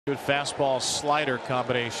Good fastball slider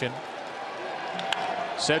combination.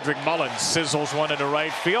 Cedric Mullins sizzles one into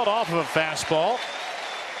right field off of a fastball.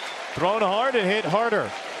 Thrown hard and hit harder.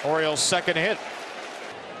 Orioles' second hit.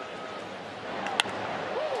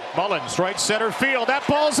 Mullins, right center field. That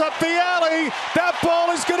ball's up the alley. That ball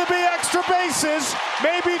is going to be extra bases.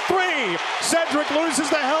 Maybe 3. Cedric loses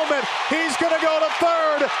the helmet. He's going to go to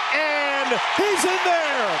third. And he's in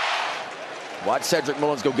there. Watch Cedric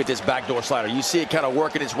Mullins go get this backdoor slider. You see it kind of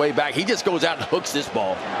working its way back. He just goes out and hooks this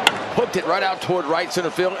ball. Hooked it right out toward right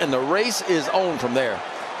center field, and the race is on from there.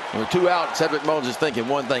 And with 2 out, Cedric Mullins is thinking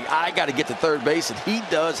one thing: I got to get to third base, and he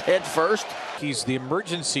does head first. He's the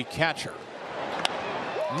emergency catcher.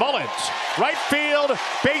 Mullins, right field,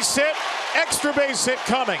 base hit, extra base hit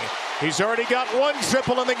coming. He's already got 1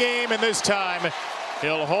 triple in the game, and this time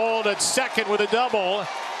he'll hold at second with a double,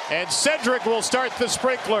 and Cedric will start the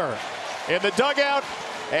sprinkler. In the dugout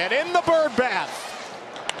and in the bird bath.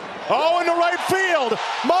 Oh, in the right field.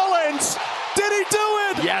 Mullins, did he do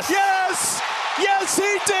it? Yes. Yes. Yes,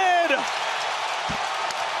 he did.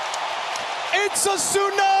 It's a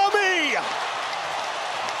tsunami.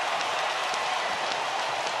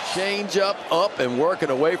 Change up and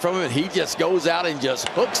working away from him, and he just goes out and just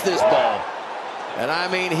hooks this ball. And I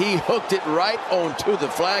mean, he hooked it right onto the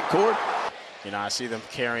flag court. You know, I see them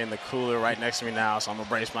carrying the cooler right next to me now, so I'm gonna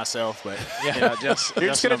brace myself. But yeah, you know, just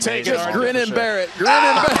gonna take it. Just grin and bear it. Grin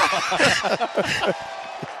and bear it.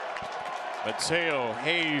 Mateo,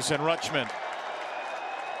 Hayes, and Rutschman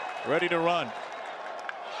ready to run.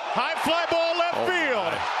 High fly ball left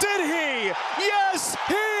field. My. Did he? Yes,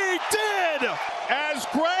 he did. As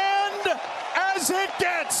grand as it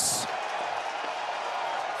gets.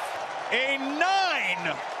 A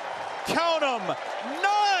 9. Count 'em,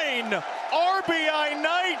 9 RBI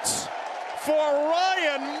night for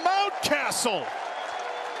Ryan Mountcastle.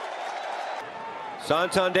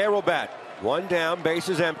 Santander will bat. 1 down,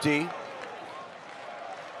 bases empty.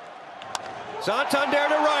 Santander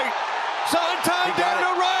to right. Santander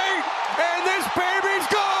to right. And this baby's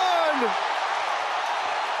gone.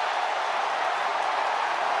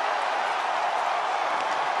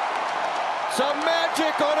 Some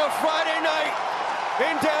magic on a Friday night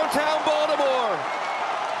in downtown Baltimore.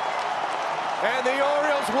 And the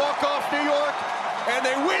Orioles walk off New York, and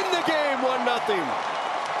they win the game 1-0.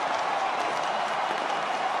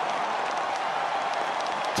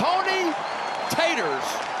 Tony Taters.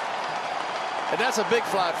 And that's a big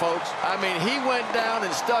fly, folks. I mean, he went down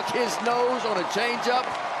and stuck his nose on a changeup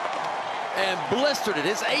and blistered it.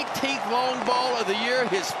 His 18th long ball of the year,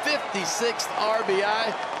 his 56th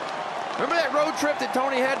RBI. Remember that road trip that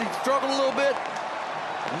Tony had to struggle a little bit?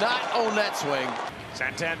 Not on that swing.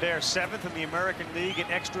 Santander 7th in the American League in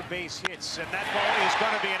extra base hits, and that ball is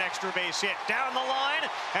going to be an extra base hit. Down the line,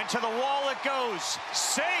 and to the wall it goes.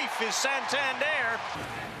 Safe is Santander.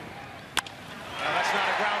 That's not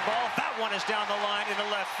a ground ball. That one is down the line into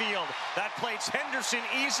left field. That plates Henderson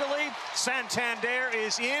easily. Santander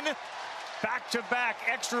is in. Back-to-back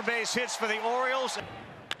extra base hits for the Orioles.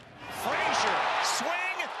 Frazier,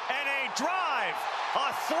 swing, and a drive.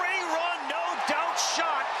 A 3-run, no-doubt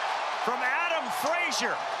shot from Adam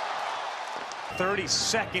Frazier.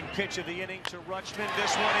 32nd pitch of the inning to Rutschman.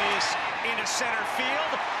 This one is into center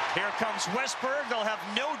field. Here comes Westberg. They'll have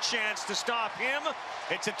no chance to stop him.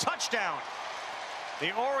 It's a touchdown.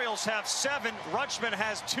 The Orioles have 7. Rutschman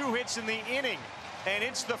has 2 hits in the inning, and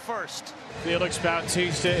it's the first. Felix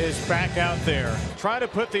Bautista is back out there, trying to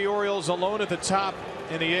put the Orioles alone at the top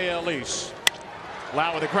in the AL East.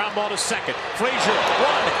 Lau with a ground ball to second. Frazier, 1,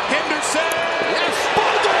 Henderson! Yes!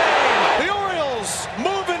 Ball game! The Orioles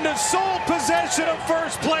move into sole possession of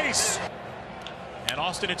first place. And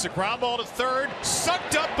Austin, it's a ground ball to third,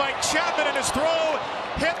 sucked up by Chapman in his throw,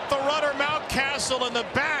 hit the runner Mountcastle in the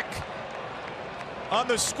back. On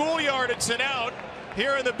the schoolyard, it's an out.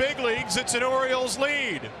 Here in the big leagues, it's an Orioles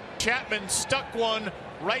lead. Chapman stuck one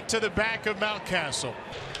right to the back of Mountcastle.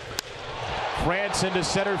 France into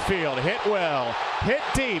center field, hit well, hit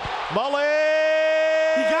deep. Mullins!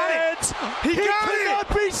 He got it! He got it! Cannot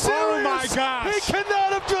be serious! Oh my gosh! He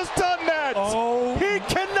cannot have just done that! Oh! He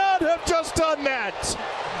cannot have just done that!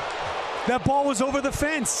 That ball was over the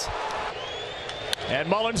fence. And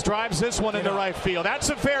Mullins drives this one into right field. That's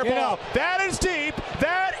a fair ball. Up. That is deep.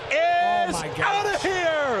 That is out of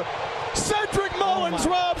here. Cedric Mullins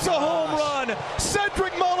robs a home run.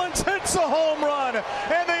 Cedric Mullins hits a home run.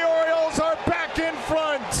 And the Orioles are back in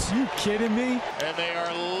front. You kidding me? And they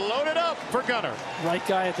are loaded up for Gunnar. Right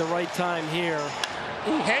guy at the right time here.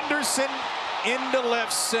 Henderson into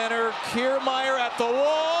left center. Kiermaier at the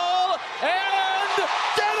wall. And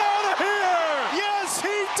get out of here. Yes,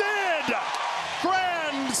 he did.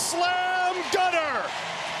 Grand slam gunner.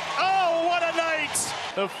 Oh, what a night.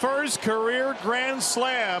 The first career grand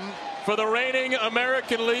slam for the reigning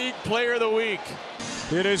American League Player of the Week.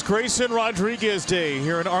 It is Grayson Rodriguez Day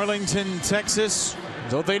here in Arlington, Texas.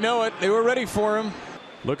 Don't they know it? They were ready for him.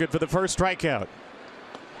 Looking for the first strikeout.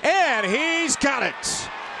 And he's got it.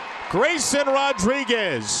 Grayson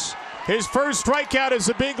Rodriguez. His first strikeout as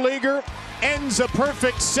a big leaguer ends a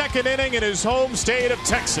perfect second inning in his home state of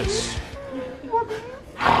Texas.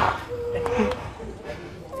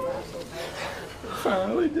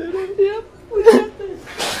 Finally did it. Yep, we got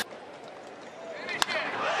this.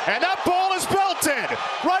 And that ball is belted.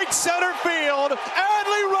 Right center field.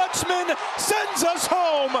 Adley Rutschman sends us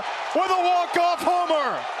home with a walk-off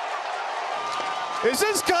homer. Is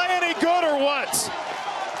this guy any good or what?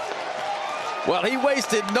 Well, he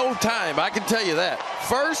wasted no time, I can tell you that.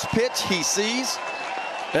 First pitch he sees,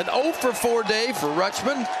 an 0 for 4 day for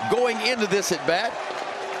Rutschman going into this at bat,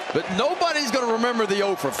 but nobody's going to remember the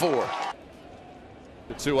 0 for 4.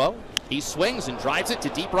 The 2-0. He swings and drives it to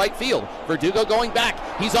deep right field. Verdugo going back.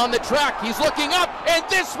 He's on the track. He's looking up, and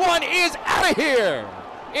this one is out of here.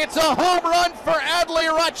 It's a home run for Adley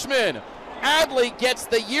Rutschman. Adley gets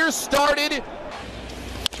the year started.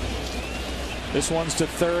 This one's to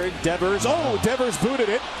third. Devers. Oh, Devers booted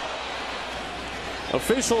it.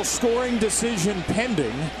 Official scoring decision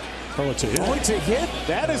pending. Oh, it's a hit. Oh, it's a hit.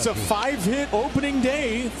 That is a 5-hit opening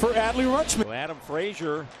day for Adley Rutschman. Adam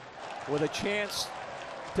Frazier with a chance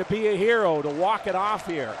to be a hero, to walk it off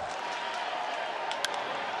here.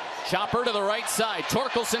 Chopper to the right side.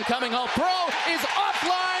 Torkelson coming home. Throw is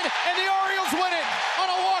offline, and the Orioles win it on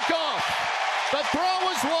a walk-off. The throw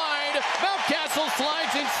was wide. Mountcastle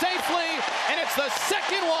slides in safely, and it's the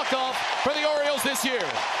second walk-off for the Orioles this year.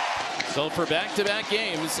 So for back-to-back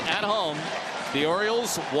games at home, the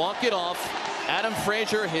Orioles walk it off. Adam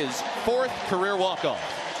Frazier, his 4th career walk-off.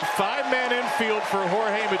 5-man infield for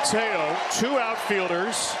Jorge Mateo. 2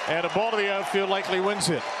 outfielders, and a ball to the outfield likely wins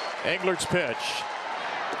it. Englert's pitch.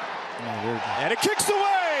 And it kicks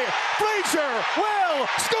away. Frazier will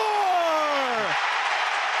score!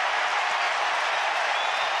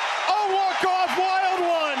 A walk-off wild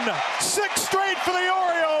one. 6 straight for the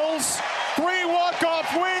Orioles. 3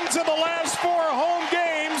 walk-off wins in the last 4 home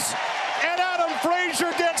games. And Adam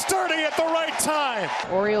Frazier gets dirty at the right time.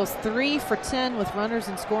 Orioles 3 for 10 with runners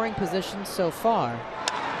in scoring position so far.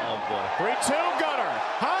 Oh, boy. 3-2 Gunner.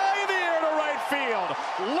 High in the air to right field.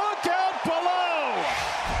 Look out below.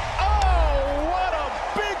 Oh, what a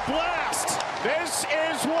big blast. This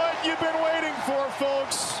is what you've been waiting for,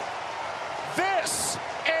 folks. This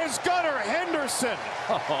is Gunnar Henderson.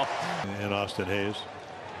 And Austin Hayes.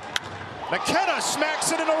 McKenna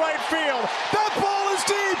smacks it into right field. That ball is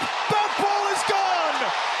deep. That ball is gone.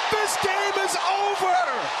 This game is over.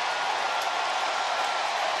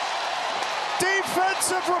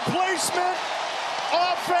 Defensive replacement.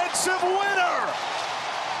 Offensive winner.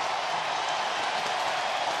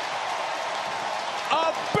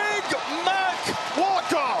 A Big Mac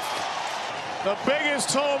walk-off. The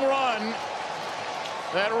biggest home run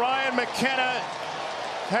that Ryan McKenna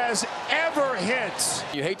has ever hit.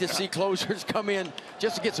 You hate to see closers come in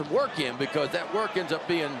just to get some work in, because that work ends up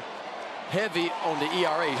being heavy on the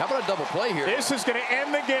ERA. How about a double play here? This is going to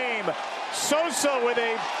end the game. Sosa with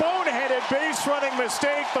a boneheaded base running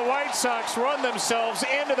mistake. The White Sox run themselves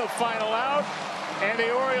into the final out, and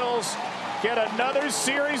the Orioles get another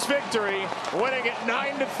series victory, winning it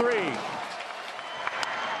 9-3.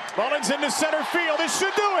 Mullins into center field. This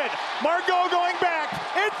should do it. Margot going back.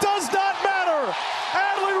 It does not matter.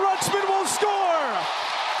 Adley Rutschman will score.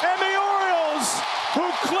 And the Orioles,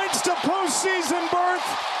 who clinched a postseason berth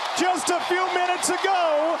just a few minutes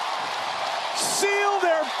ago, seal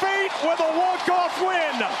their fate with a walk-off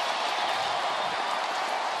win.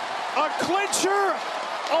 A clincher,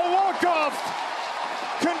 a walk-off,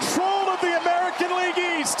 control of the American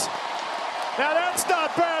League East. Now that's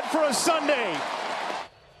not bad for a Sunday.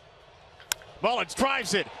 Mullins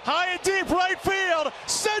drives it high and deep right field.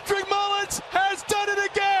 Cedric Mullins has done it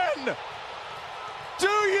again. Do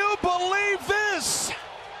you believe this?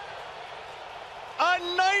 A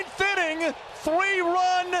 9th inning,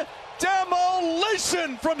 3-run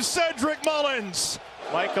demolition from Cedric Mullins.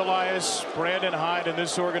 Mike Elias, Brandon Hyde, and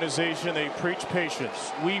this organization, they preach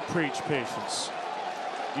patience. We preach patience.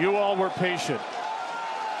 You all were patient.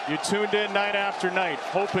 You tuned in night after night,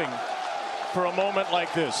 hoping for a moment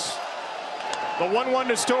like this. The 1-1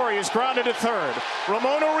 to Story is grounded to third.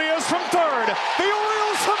 Ramon Urias from third. The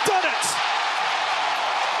Orioles have done it.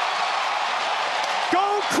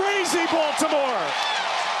 Go crazy, Baltimore.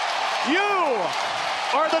 You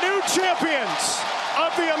are the new champions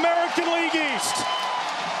of the American League East.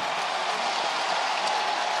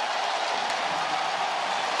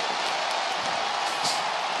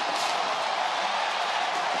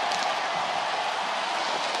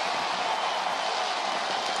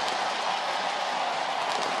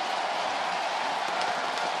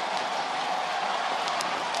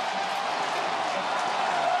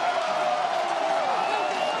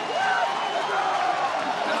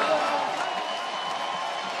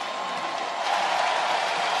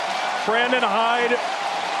 Brandon Hyde,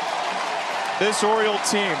 this Oriole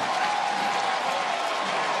team,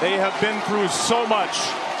 they have been through so much.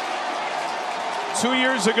 2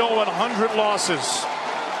 years ago, 100 losses.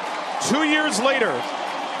 2 years later,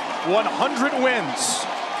 100 wins.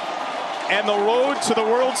 And the road to the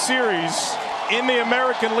World Series in the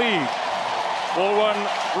American League will run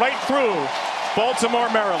right through Baltimore,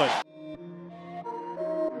 Maryland.